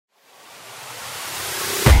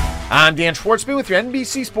I'm Dan Schwartzman with your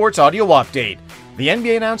NBC Sports Audio Update. The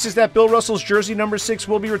NBA announces that Bill Russell's jersey number 6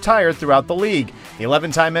 will be retired throughout the league. The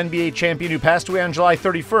 11-time NBA champion who passed away on July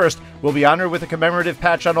 31st will be honored with a commemorative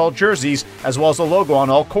patch on all jerseys, as well as a logo on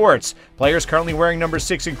all courts. Players currently wearing number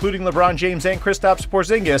 6, including LeBron James and Kristaps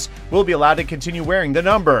Porzingis, will be allowed to continue wearing the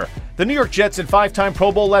number. The New York Jets and 5-time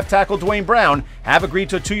Pro Bowl left tackle Dwayne Brown have agreed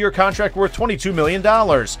to a 2-year contract worth $22 million. The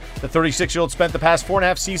 36-year-old spent the past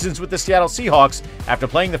 4.5 seasons with the Seattle Seahawks after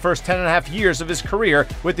playing the first 10.5 years of his career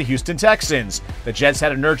with the Houston Texans. The Jets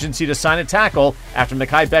had an urgency to sign a tackle after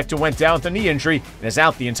Mekhi Becton went down with a knee injury and is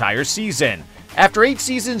out the entire season. After 8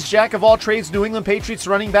 seasons, jack-of-all-trades New England Patriots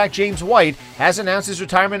running back James White has announced his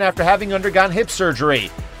retirement after having undergone hip surgery.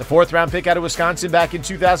 The 4th-round pick out of Wisconsin back in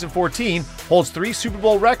 2014 holds 3 Super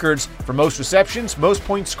Bowl records for most receptions, most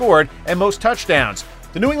points scored, and most touchdowns.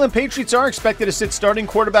 The New England Patriots are expected to sit starting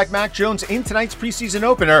quarterback Mac Jones in tonight's preseason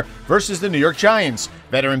opener versus the New York Giants.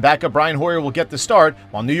 Veteran backup Brian Hoyer will get the start,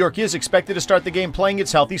 while New York is expected to start the game playing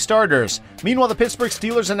its healthy starters. Meanwhile, the Pittsburgh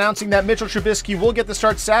Steelers announcing that Mitchell Trubisky will get the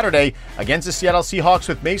start Saturday against the Seattle Seahawks,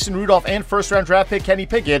 with Mason Rudolph and first-round draft pick Kenny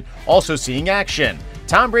Pickett also seeing action.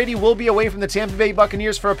 Tom Brady will be away from the Tampa Bay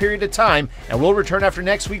Buccaneers for a period of time and will return after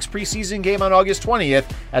next week's preseason game on August 20th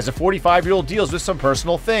as the 45-year-old deals with some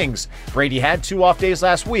personal things. Brady had 2 off days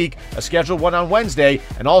last week, a scheduled one on Wednesday,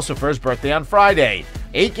 and also for his birthday on Friday.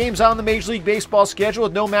 8 games on the Major League Baseball schedule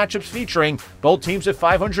with no matchups featuring both teams with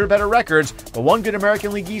 500 or better records, but one good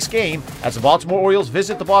American League East game as the Baltimore Orioles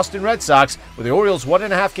visit the Boston Red Sox, with the Orioles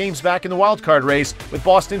 1.5 games back in the wildcard race with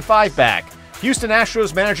Boston 5 back. Houston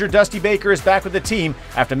Astros manager Dusty Baker is back with the team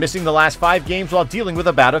after missing the last 5 games while dealing with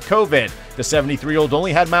a bout of COVID. The 73-year-old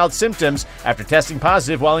only had mild symptoms after testing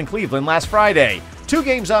positive while in Cleveland last Friday. 2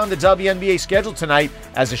 games on the WNBA schedule tonight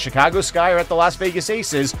as the Chicago Sky are at the Las Vegas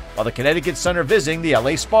Aces, while the Connecticut Sun are visiting the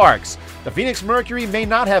LA Sparks. The Phoenix Mercury may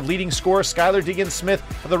not have leading scorer Skylar Diggins-Smith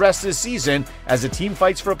for the rest of the season as the team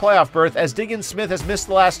fights for a playoff berth, as Diggins-Smith has missed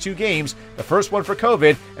the last 2 games, the first one for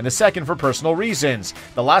COVID and the second for personal reasons.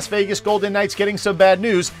 The Las Vegas Golden Knights getting some bad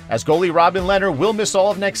news as goalie Robin Lehner will miss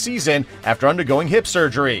all of next season after undergoing hip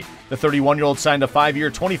surgery. The 31-year-old signed a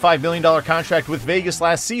 5-year, $25 million contract with Vegas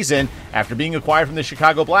last season after being acquired from the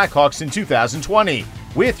Chicago Blackhawks in 2020.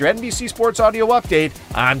 With your NBC Sports Audio Update,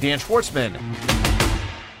 I'm Dan Schwartzman.